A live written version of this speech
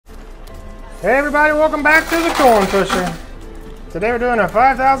Hey everybody, welcome back to the Coin Pusher. Today we're doing a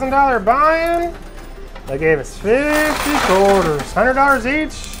 $5,000 buy-in. They gave us 50 quarters, $100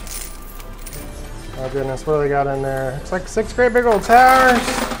 each. Oh goodness, what do they got in there? Looks like 6 great big old towers.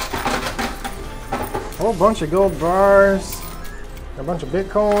 A whole bunch of gold bars. A bunch of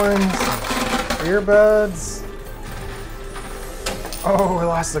Bitcoins. Earbuds. Oh, we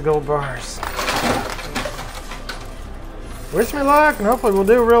lost the gold bars. Wish me luck and hopefully we'll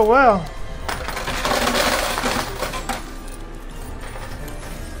do real well.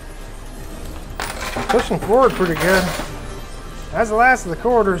 Pushing forward pretty good. That's the last of the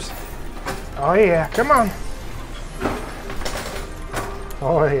quarters. Oh yeah, come on.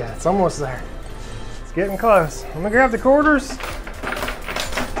 Oh yeah, it's almost there. It's getting close. I'm gonna grab the quarters,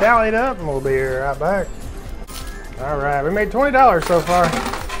 tally it up, and we'll be right back. All right, we made $20 so far.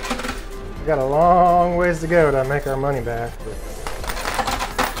 We got a long ways to go to make our money back. But...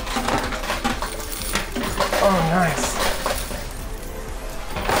 oh, nice.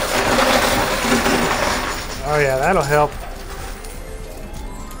 Oh yeah, that'll help.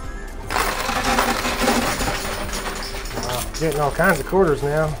 Wow, getting all kinds of quarters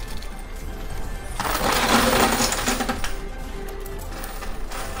now.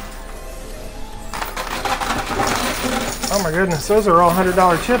 Oh my goodness, those are all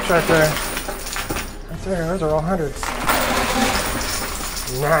 $100 chips right there. Right there, those are all hundreds.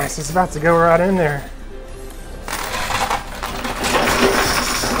 Nice, it's about to go right in there.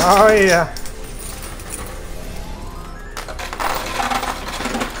 Oh yeah.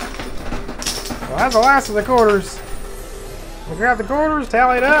 Well, that's the last of the quarters. We'll grab the quarters,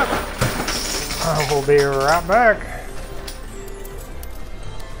 tally it up. Oh, we'll be right back.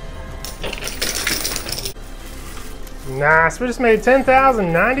 Nice, we just made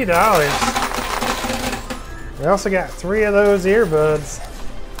 $10,090. We also got 3 of those earbuds.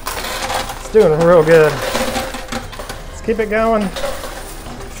 It's doing real good. Let's keep it going.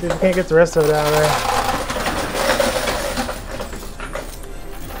 See if we can't get the rest of it out of there.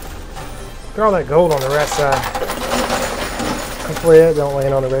 Look at all that gold on the right side. Hopefully it don't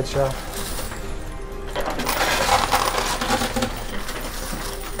land on the red shelf.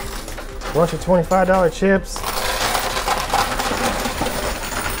 A bunch of $25 chips.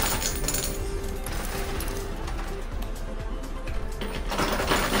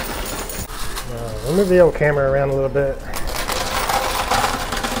 I'll move the old camera around a little bit.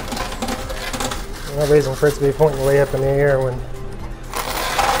 No reason for it to be pointing way up in the air when...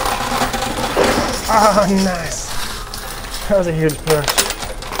 oh, nice. That was a huge push.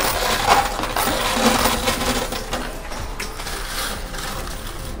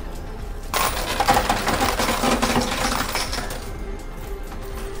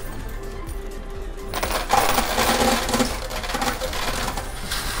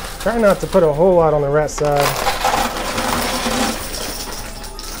 Try not to put a whole lot on the right side.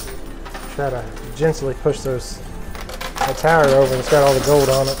 Try to gently push that tower over. It's got all the gold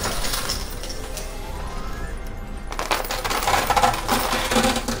on it.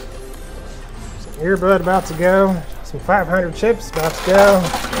 Some earbud about to go. Some 500 chips about to go.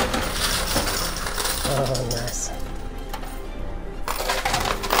 Oh, nice.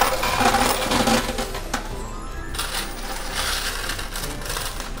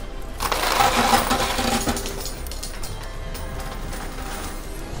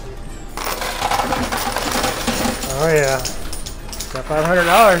 Oh yeah, got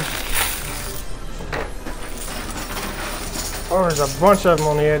 $500. Oh, there's a bunch of them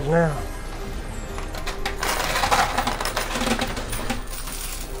on the edge now.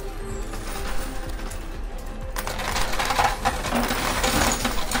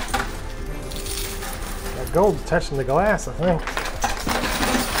 That gold's touching the glass, I think.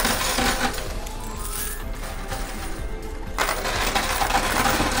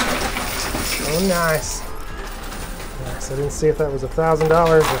 Oh, nice. I didn't see if that was $1,000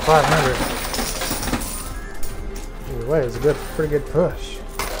 or $500. Either way, it was a pretty good push.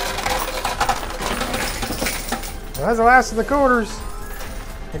 Well, that's the last of the quarters.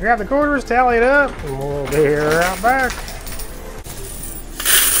 I grab the quarters, tally it up, and we'll be right back.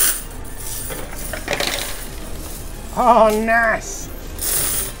 Oh, nice!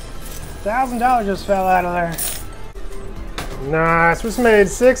 $1,000 just fell out of there. Nice, we just made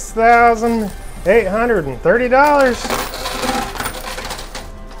 $6,830.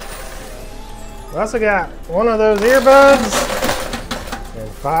 We also got 1 of those earbuds and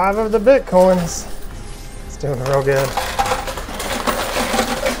 5 of the Bitcoins. It's doing real good.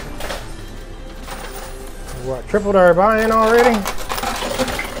 What, tripled our buy-in already?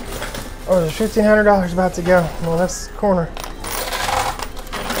 Oh, there's $1,500 about to go. Well, that's the corner.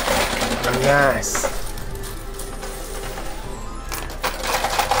 Nice.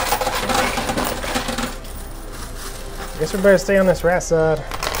 Guess we better stay on this right side.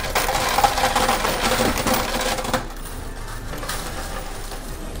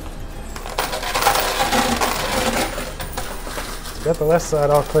 Got the left side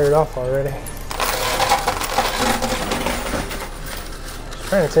all cleared off already. Just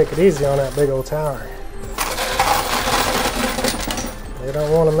trying to take it easy on that big old tower. They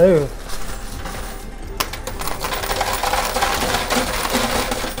don't want to move.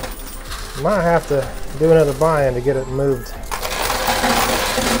 Might have to do another buy-in to get it moved.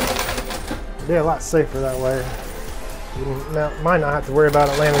 It'd be a lot safer that way. You might not have to worry about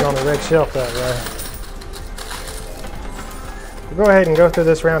it landing on the red shelf that way. We'll go ahead and go through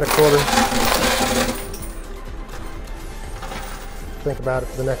this round of quarters. Think about it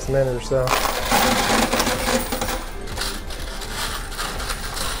for the next minute or so.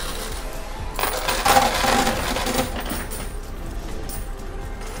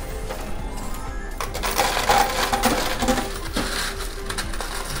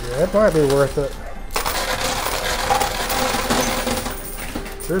 Yeah, it might be worth it.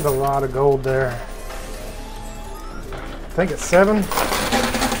 There's a lot of gold there. I think it's 7.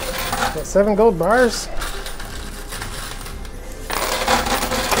 Got 7 gold bars.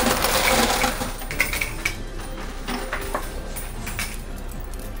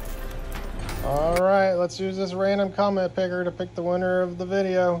 Alright, let's use this random comment picker to pick the winner of the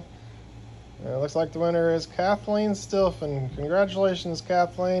video. It looks like the winner is Kathleen Stilfen. Congratulations,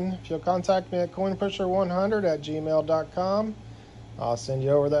 Kathleen. If you'll contact me at coinpusher100@gmail.com, I'll send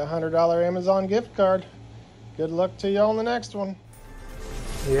you over that $100 Amazon gift card. Good luck to you on the next one.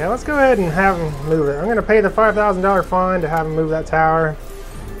 Yeah, let's go ahead and have them move it. I'm going to pay the $5,000 fine to have them move that tower.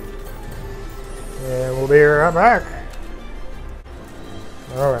 And we'll be right back.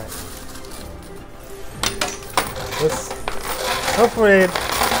 Alright. Hopefully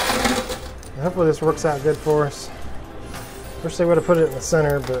this works out good for us. Wish they would have put it in the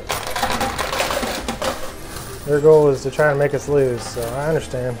center, but their goal is to try and make us lose, so I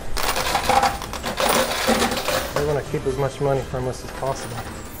understand. They want to keep as much money from us as possible.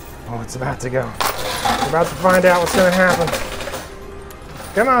 Oh, it's about to go. We're about to find out what's going to happen.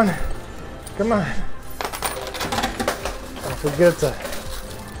 Come on. Come on. If we get to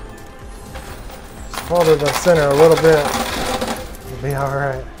fall to the center a little bit, we'll be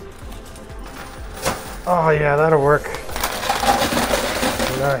alright. Oh yeah, that'll work.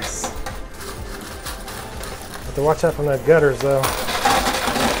 Nice. Have to watch out from that gutters though.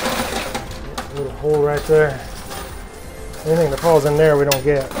 A little hole right there. Anything that falls in there we don't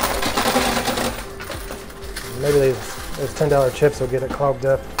get. Maybe those $10 chips will get it clogged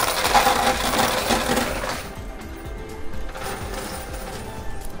up.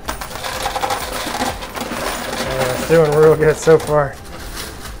 It's doing real good so far.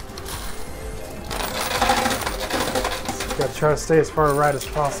 Just gotta try to stay as far right as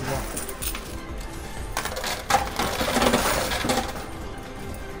possible.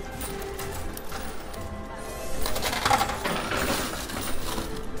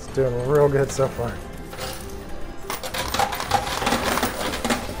 It's doing real good so far.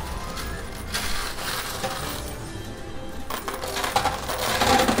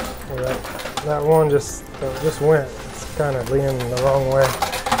 That one just went. It's kind of leaning the wrong way.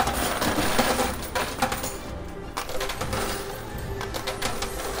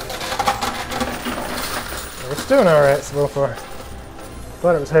 It's doing all right so far.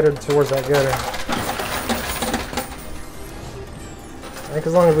 Thought it was headed towards that gutter. I think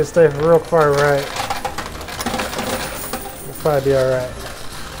as long as we stay real far right, we'll probably be all right.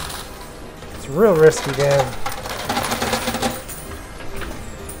 It's a real risky game.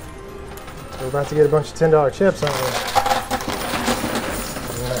 We're about to get a bunch of $10 chips, aren't we?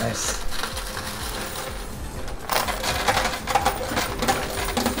 Nice.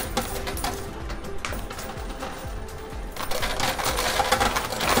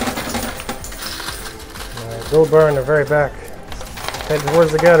 Alright, gold bar in the very back. Head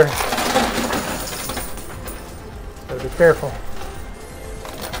towards the gutter. Gotta be careful.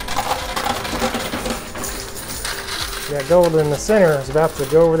 That gold in the center is about to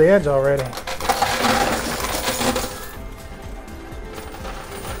go over the edge already.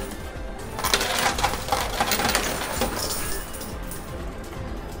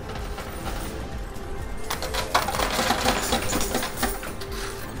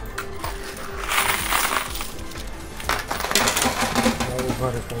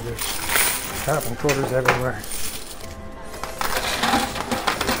 Butterfingers, chopping quarters everywhere.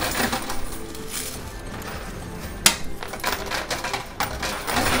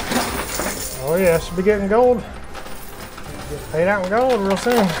 Oh yeah, should be getting gold. Get paid out in gold real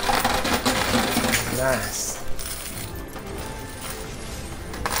soon. Nice.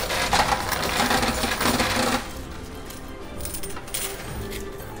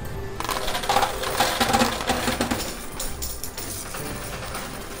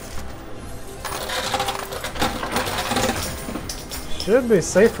 Should be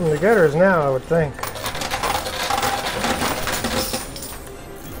safe from the gutters now, I would think.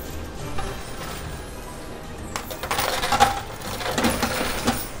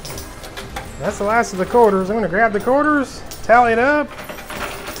 That's the last of the quarters. I'm going to grab the quarters, tally it up,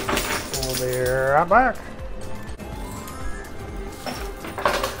 and we'll be right back.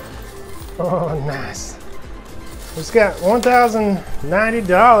 Oh, nice. We just got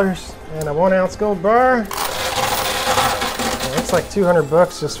 $1,090 and a 1 ounce gold bar. It looks like 200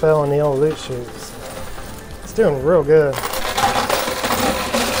 bucks just fell in the old loot chutes. It's doing real good.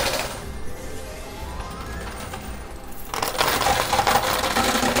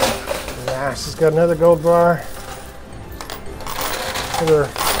 Nice, just got another gold bar.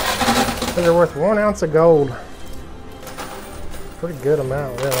 They're worth 1 ounce of gold. Pretty good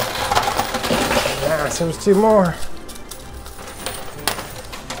amount, really. Nice, there's 2 more.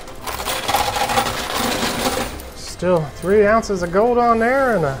 Still 3 ounces of gold on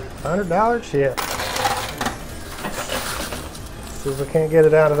there and a $100 chip. See if we can't get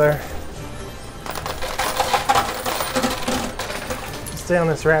it out of there. Stay on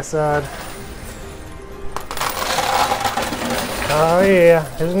this right side. Oh yeah,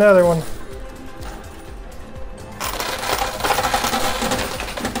 here's another one.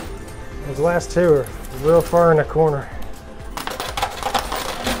 Those last 2 are real far in the corner.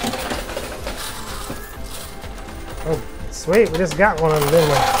 Oh, sweet, we just got one of them, didn't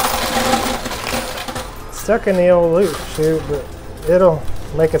we? Stuck in the old loot chute, but it'll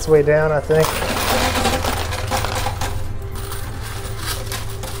make its way down, I think.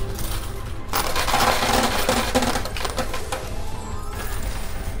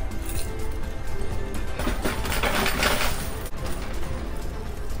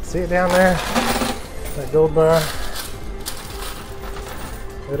 See it down there? That gold bar?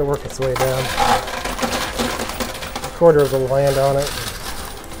 It'll work its way down. Quarters will land on it.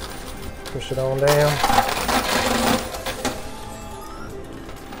 Push it on down.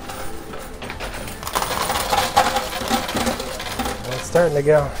 And it's starting to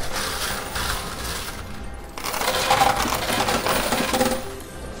go.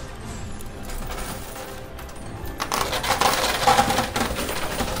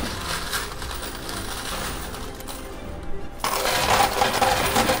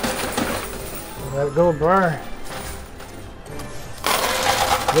 That gold bar.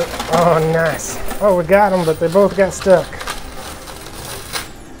 Oh, nice. Oh, we got them, but they both got stuck.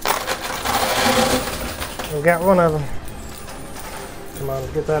 We got one of them. Come on,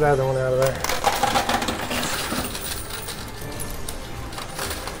 get that other one out of there.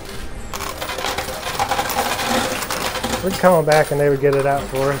 We'd call them back and they would get it out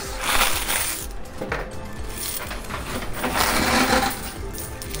for us.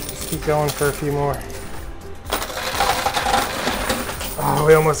 Let's keep going for a few more. Oh,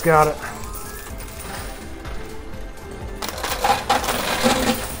 we almost got it.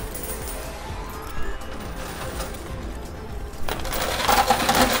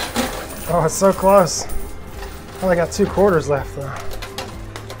 Oh, it's so close. Only got 2 quarters left though.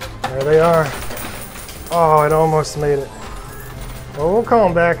 There they are. Oh, it almost made it. Well, we'll call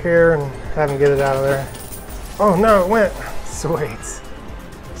them back here and have them get it out of there. Oh no, it went. Sweet.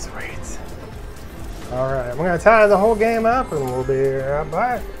 Sweet. Alright, I'm going to tie the whole game up and we'll be right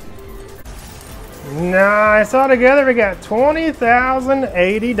back. Nice. Altogether, we got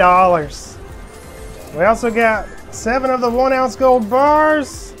 $20,080. We also got 7 of the 1 ounce gold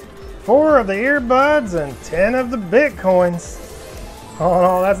bars, 4 of the earbuds, and 10 of the Bitcoins. Oh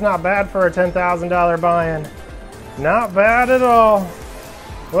no, that's not bad for a $10,000 buy-in. Not bad at all.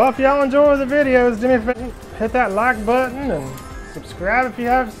 Well, if y'all enjoy the videos, do me a favor, hit that like button and subscribe if you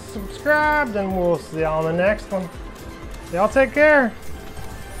haven't subscribed, and we'll see y'all on the next one. Y'all take care.